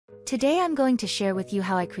Today I'm going to share with you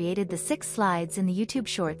how I created the 6 slides in the YouTube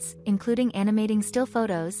Shorts, including animating still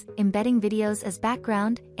photos, embedding videos as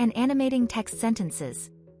background, and animating text sentences.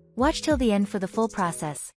 Watch till the end for the full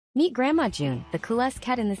process. Meet Grandma June, the coolest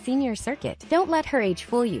cat in the senior circuit. Don't let her age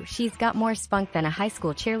fool you, she's got more spunk than a high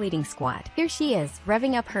school cheerleading squad. Here she is,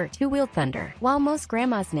 revving up her two-wheeled thunder. While most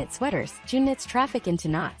grandmas knit sweaters, June knits traffic into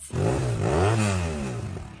knots.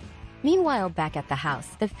 Meanwhile, back at the house,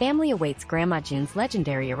 the family awaits Grandma June's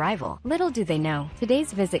legendary arrival. Little do they know,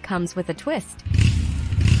 today's visit comes with a twist.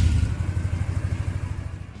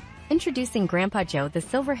 Introducing Grandpa Joe, the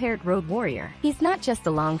silver-haired road warrior. He's not just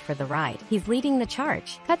along for the ride, he's leading the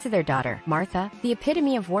charge. Cut to their daughter, Martha, the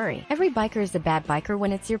epitome of worry. Every biker is a bad biker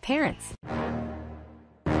when it's your parents.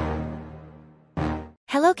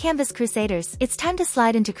 Hello Canvas Crusaders, it's time to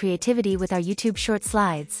slide into creativity with our YouTube Short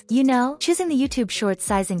slides. You know, choosing the YouTube Short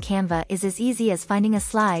size in Canva is as easy as finding a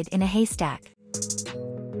slide in a haystack.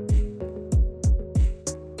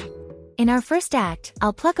 In our first act,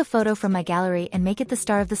 I'll pluck a photo from my gallery and make it the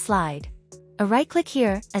star of the slide. A right-click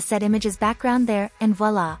here, a set image as background there, and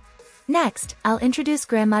voila! Next, I'll introduce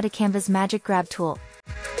Grandma to Canva's magic grab tool.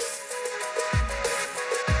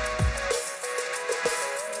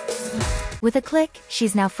 With a click,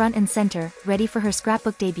 she's now front and center, ready for her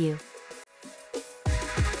scrapbook debut.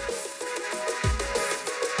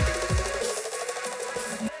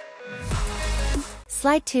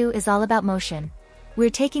 Slide 2 is all about motion. We're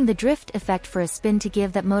taking the drift effect for a spin to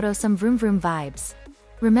give that moto some vroom vroom vibes.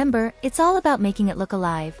 Remember, it's all about making it look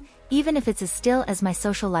alive, even if it's as still as my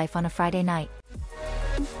social life on a Friday night.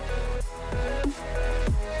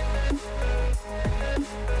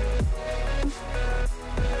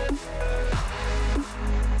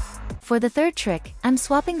 For the third trick, I'm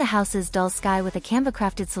swapping the house's dull sky with a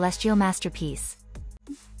Canva-crafted celestial masterpiece.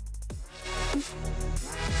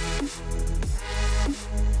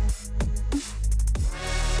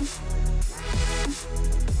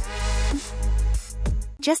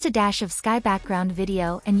 Just a dash of sky background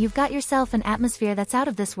video and you've got yourself an atmosphere that's out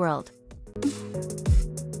of this world.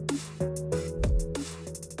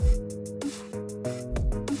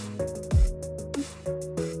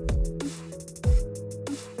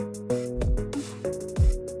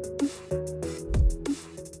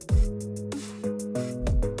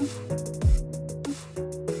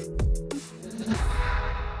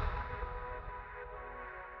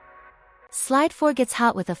 Slide 4 gets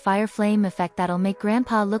hot with a fire flame effect that'll make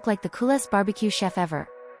Grandpa look like the coolest barbecue chef ever.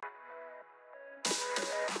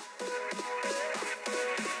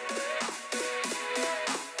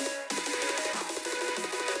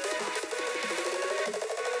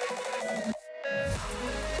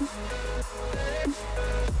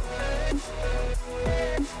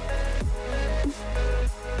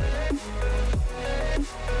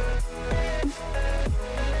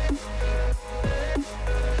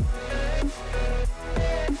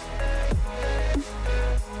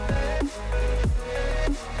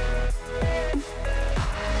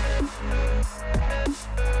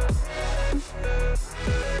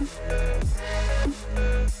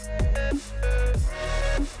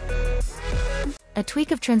 A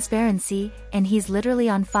tweak of transparency, and he's literally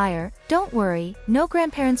on fire. Don't worry, no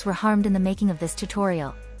grandparents were harmed in the making of this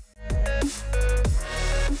tutorial.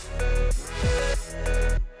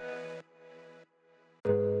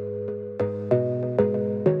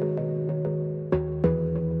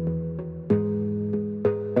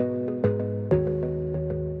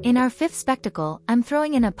 In our fifth spectacle, I'm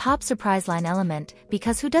throwing in a pop surprise line element,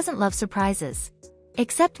 because who doesn't love surprises?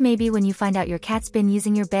 Except maybe when you find out your cat's been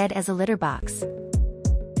using your bed as a litter box.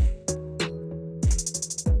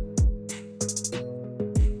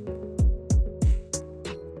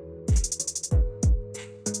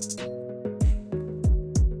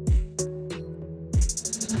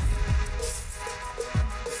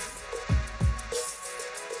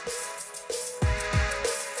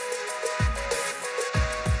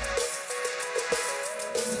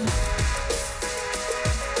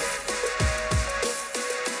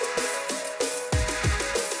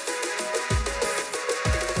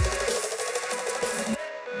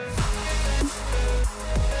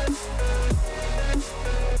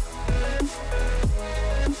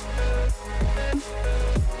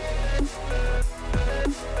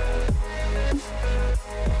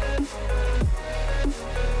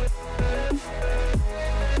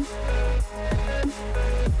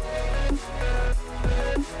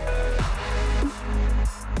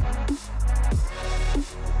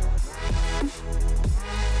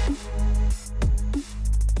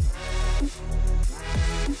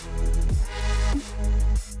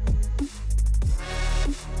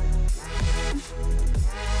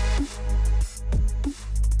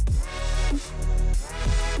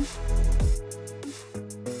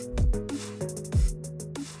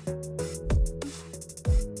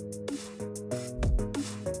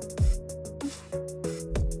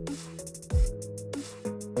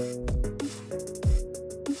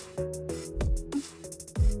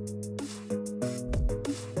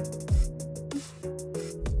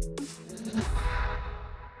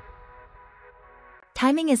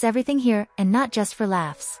 Timing is everything here, and not just for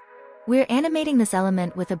laughs. We're animating this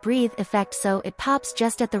element with a breathe effect so it pops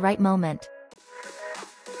just at the right moment.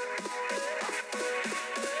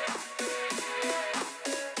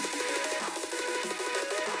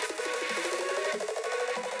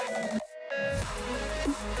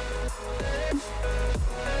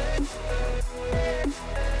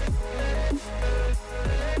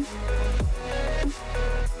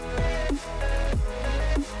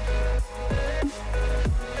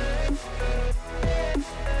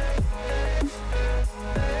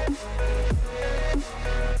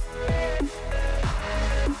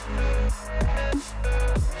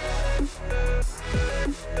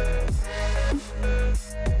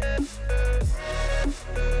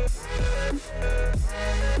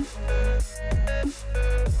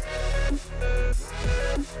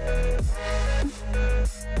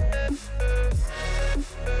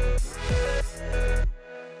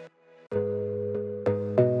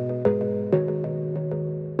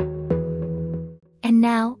 And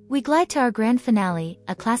now, we glide to our grand finale,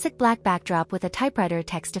 a classic black backdrop with a typewriter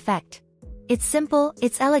text effect. It's simple,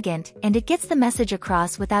 it's elegant, and it gets the message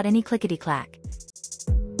across without any clickety-clack.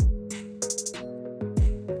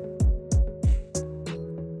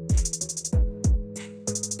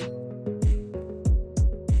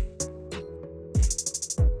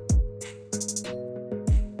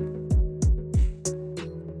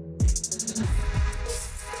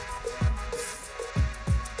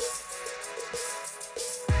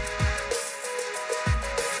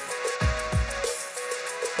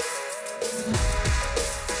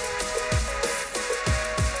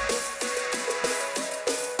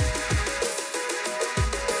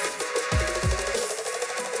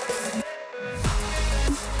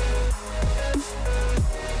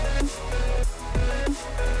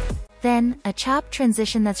 Then, a chopped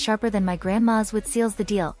transition that's sharper than my grandma's would seals the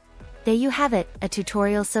deal. There you have it, a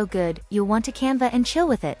tutorial so good, you'll want to Canva and chill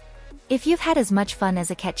with it. If you've had as much fun as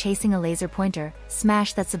a cat chasing a laser pointer,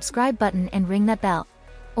 smash that subscribe button and ring that bell.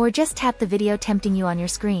 Or just tap the video tempting you on your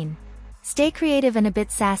screen. Stay creative and a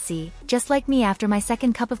bit sassy, just like me after my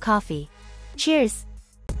second cup of coffee. Cheers!